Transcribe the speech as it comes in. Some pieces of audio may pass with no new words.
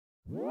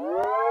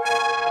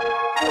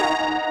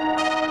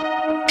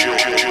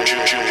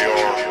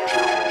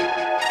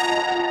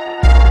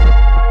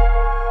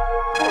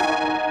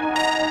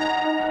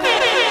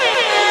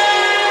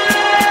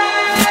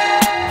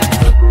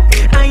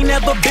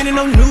Never been in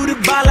no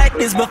nude bar like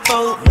this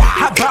before.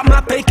 I brought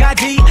my fake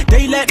ID,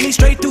 they let me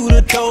straight through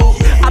the door.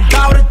 I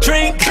bought a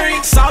drink,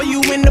 saw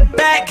you in the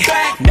back.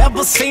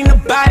 Never seen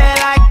nobody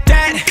like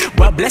that.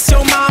 Well, bless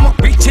your mama,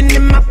 reaching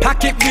in my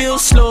pocket real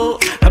slow.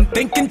 I'm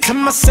thinking to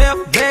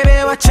myself,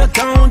 baby, what you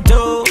gon'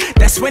 do?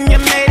 That's when you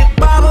made it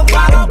bubble,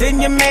 and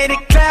then you made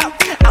it clap.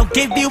 I'll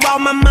give you all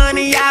my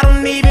money, I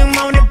don't even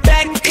want it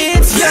back.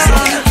 It's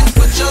yours.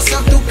 Put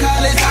yourself through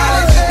college,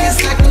 you can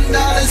stack them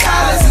dollars, you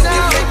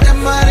can make that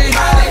money,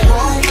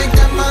 won't make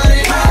that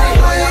money,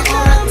 boy, you're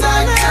on a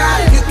tight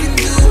time. You can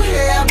do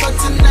hair, but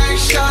tonight,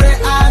 shorty,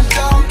 I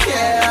don't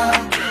care.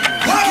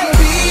 You can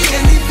be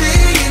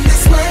anything in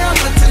this world,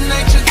 but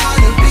tonight you're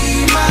gonna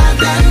be my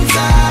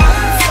dancer.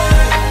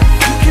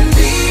 You can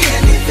be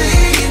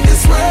anything in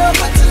this world,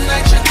 but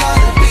tonight you're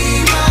gonna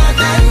be my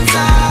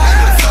dancer.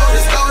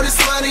 Throw this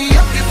money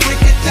up, you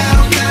break it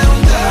down, down,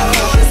 down.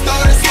 Throw this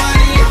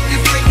money up, you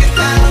break it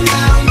down,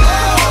 down,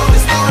 down.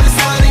 Throw this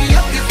money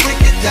up, you break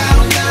it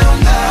down, down,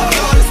 down.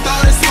 Throw this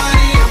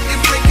money up, you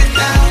break it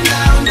down,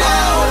 down,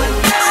 down.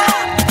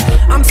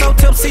 I'm so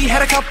tipsy,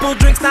 had a couple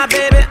drinks, now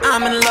baby,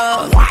 I'm in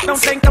love. Don't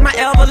think I'ma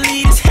ever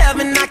leave this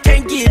heaven, I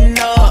can't get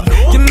enough.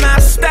 You're my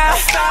style,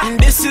 and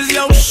this is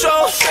your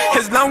show.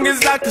 As long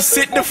as I can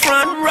sit the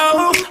front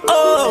row.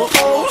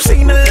 Oh,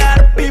 seen a lot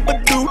of people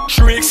do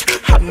tricks.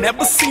 I've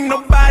never seen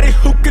nobody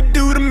who could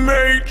do the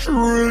matrix.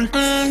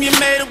 You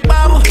made it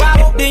wobble,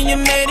 and then you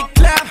made it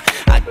clap.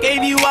 I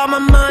gave you all my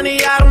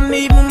money, I don't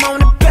even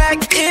want it back.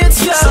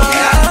 It's yours. So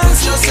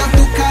put yourself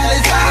through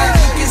college,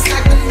 you can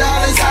stack them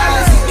dollars,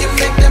 you can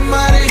make that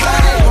money,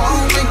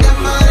 won't make that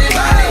money,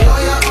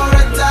 boy, you're on a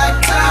tight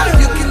time.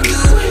 You can do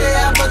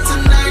hair, but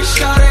tonight,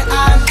 shorty, I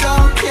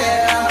don't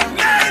care.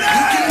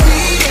 You can be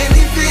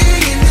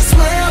anything in this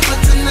world, but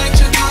tonight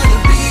you're gonna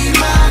be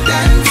my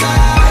dancer.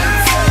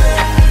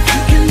 You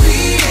can be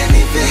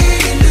anything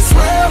in this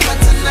world, but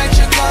tonight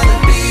you're gonna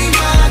be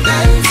my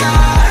dancer.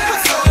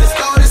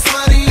 Throw this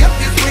money up,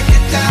 you break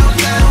it down,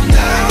 down,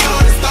 down. Throw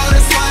this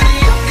money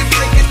up, you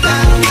break it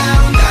down,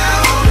 down,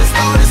 down.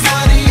 Throw this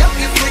money up,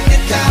 you break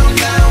it down,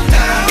 down,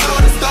 down. Throw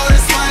this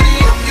money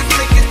up, you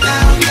break it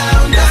down,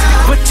 down,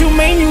 down. What you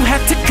mean you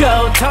have to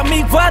go? Tell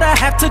me what I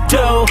have to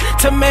do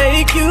to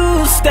make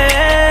you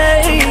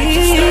stay.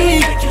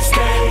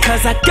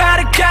 Cause I got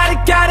it,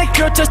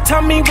 girl, just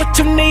tell me what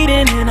you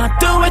needin', and I'll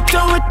do it,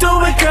 girl,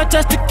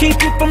 just to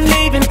keep you from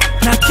leaving.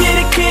 Now get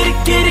it, girl,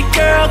 get it.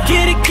 Now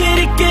get it,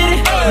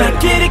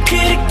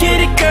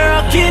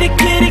 girl, get it.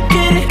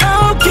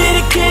 Oh, get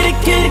it,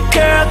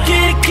 girl,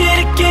 get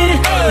it.